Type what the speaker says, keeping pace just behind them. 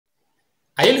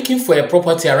Are you looking for a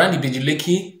property around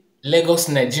Ibeju-Lekki, Lagos,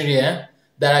 Nigeria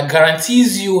that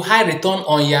guarantees you high return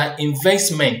on your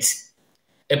investment?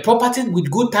 A property with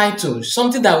good title,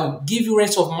 something that will give you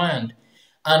rest of mind,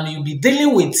 and you'll be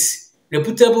dealing with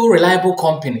reputable, reliable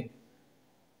company.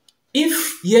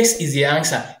 If yes is the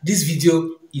answer, this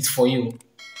video is for you.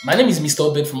 My name is Mr.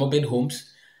 Obed from Obed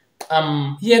Homes.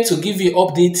 I'm here to give you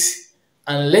updates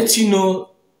and let you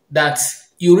know that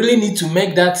you really need to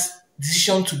make that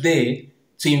decision today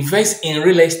to invest in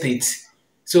real estate.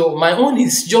 So my own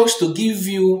is just to give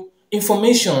you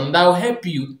information that will help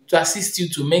you to assist you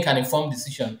to make an informed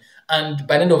decision. And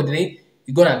by the end of the day,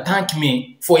 you're gonna thank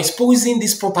me for exposing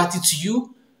this property to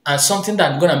you and something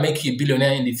that's gonna make you a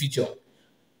billionaire in the future.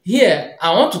 Here,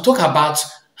 I want to talk about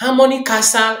Harmony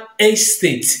Casa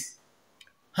Estate.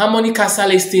 Harmony Casa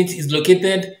Estate is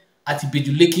located at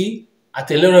Ibeju-Lekki at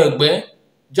Elerangbe,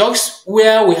 just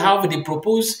where we have the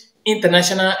proposed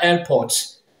international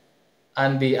airport,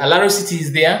 and the Alaro City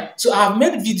is there. So I have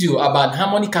made a video about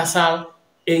Harmony Casa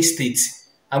Estate.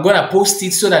 I'm going to post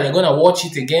it so that you're going to watch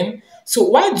it again. So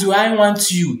why do I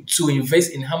want you to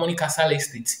invest in Harmony Casa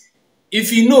Estate?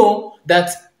 If you know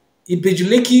that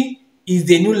Ibeju-Lekki is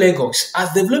the new Lagos,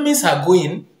 as developments are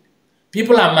going,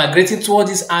 people are migrating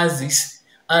towards these houses,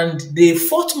 and the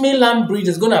fourth mainland bridge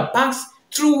is going to pass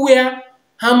through where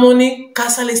Harmony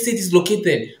Casa Estate is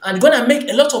located, and going to make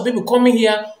a lot of people coming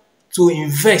here to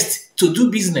invest, to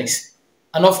do business.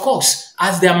 And of course,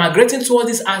 as they are migrating towards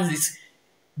these houses,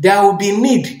 there will be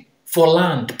need for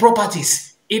land,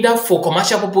 properties, either for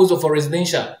commercial purpose or for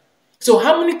residential. So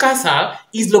Harmony Casa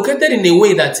is located in a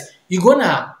way that you're going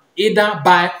to either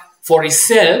buy for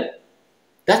resell,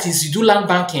 that is, you do land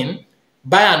banking,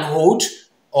 buy and hold,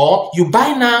 or you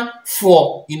buy now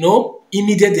for,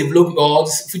 immediate development or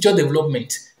future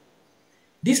development.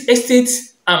 This estate,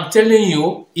 I'm telling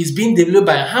you, is being developed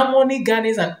by Harmony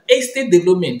Gardens and Estate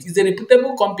Development. It's a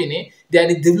reputable company. They are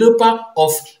the developer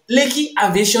of Lekki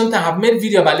Aviation Town. I've made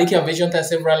video about Lekki Aviation Town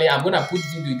severally. I'm going to put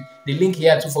the link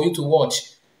here too for you to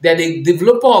watch. They are the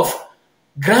developer of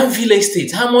Granville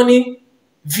Estate, Harmony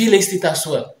Ville Estate as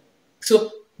well.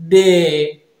 So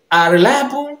they are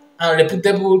reliable and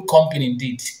reputable company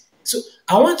indeed. So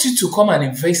I want you to come and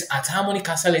invest at Harmony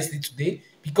Casa Estate today,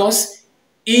 because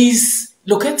it's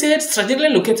located, strategically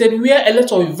located where a lot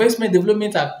of investment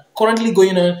development are currently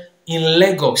going on in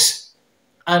Lagos.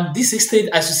 And this estate,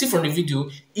 as you see from the video,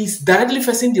 is directly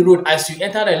facing the road as you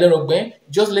enter Elerangbe,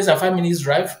 just less than 5 minutes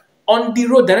drive on the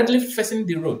road, directly facing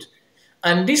the road.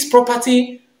 And this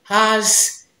property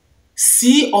has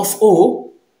C of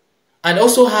O and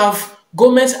also have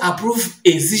government approved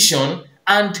excision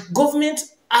and government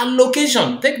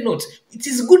allocation. Take note, it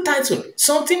is a good title.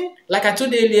 Something, like I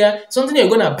told you earlier, something you're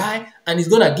going to buy and it's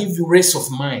going to give you rest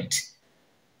of mind.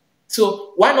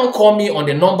 So why not call me on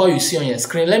the number you see on your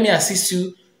screen? Let me assist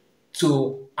you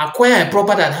to acquire a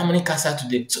property at Harmony Casa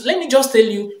today. So let me just tell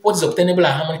you what is obtainable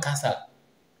at Harmony Casa.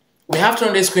 We have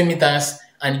 200 square meters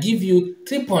and give you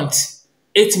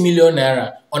 3.8 million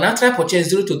naira on outright purchase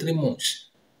 0 to 3 months.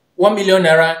 1 million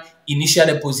naira initial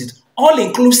deposit, all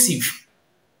inclusive.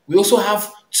 We also have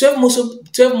 12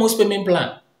 months payment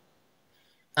plan.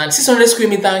 And 600 square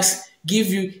meters give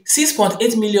you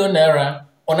 6.8 million naira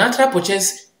on outright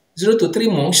purchase 0 to 3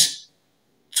 months,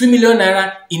 2 million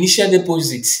naira initial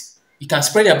deposit. You can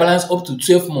spread your balance up to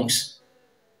 12 months.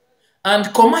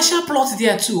 And commercial plots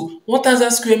there too,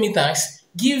 1,000 square meters,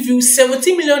 give you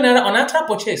 17 million naira on outright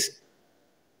purchase.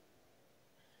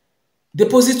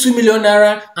 Deposit 2 million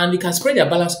naira and you can spread your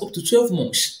balance up to 12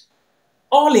 months.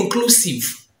 All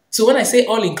inclusive. So when I say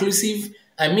all inclusive,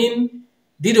 I mean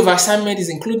deed of assignment is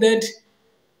included,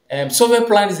 survey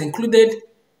plan is included,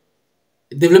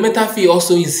 developmental fee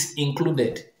also is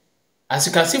included. As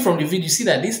you can see from the video, you see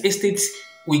that this estate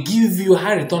will give you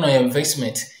high return on your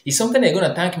investment. It's something you're going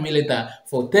to thank me later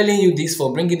for telling you this,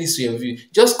 for bringing this to your view.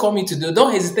 Just call me today.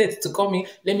 Don't hesitate to call me.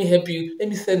 Let me help you. Let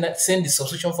me send the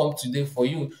subscription form today for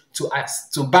you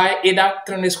to buy either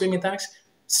 300 square meters,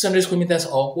 600 square meters,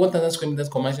 or 1,000 square meters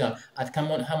commercial at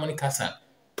Harmony Casa.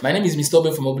 My name is Mr.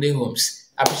 Obed from Obed Homes.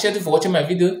 I appreciate you for watching my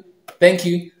video. Thank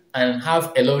you and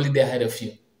have a lovely day ahead of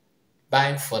you.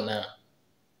 Bye for now.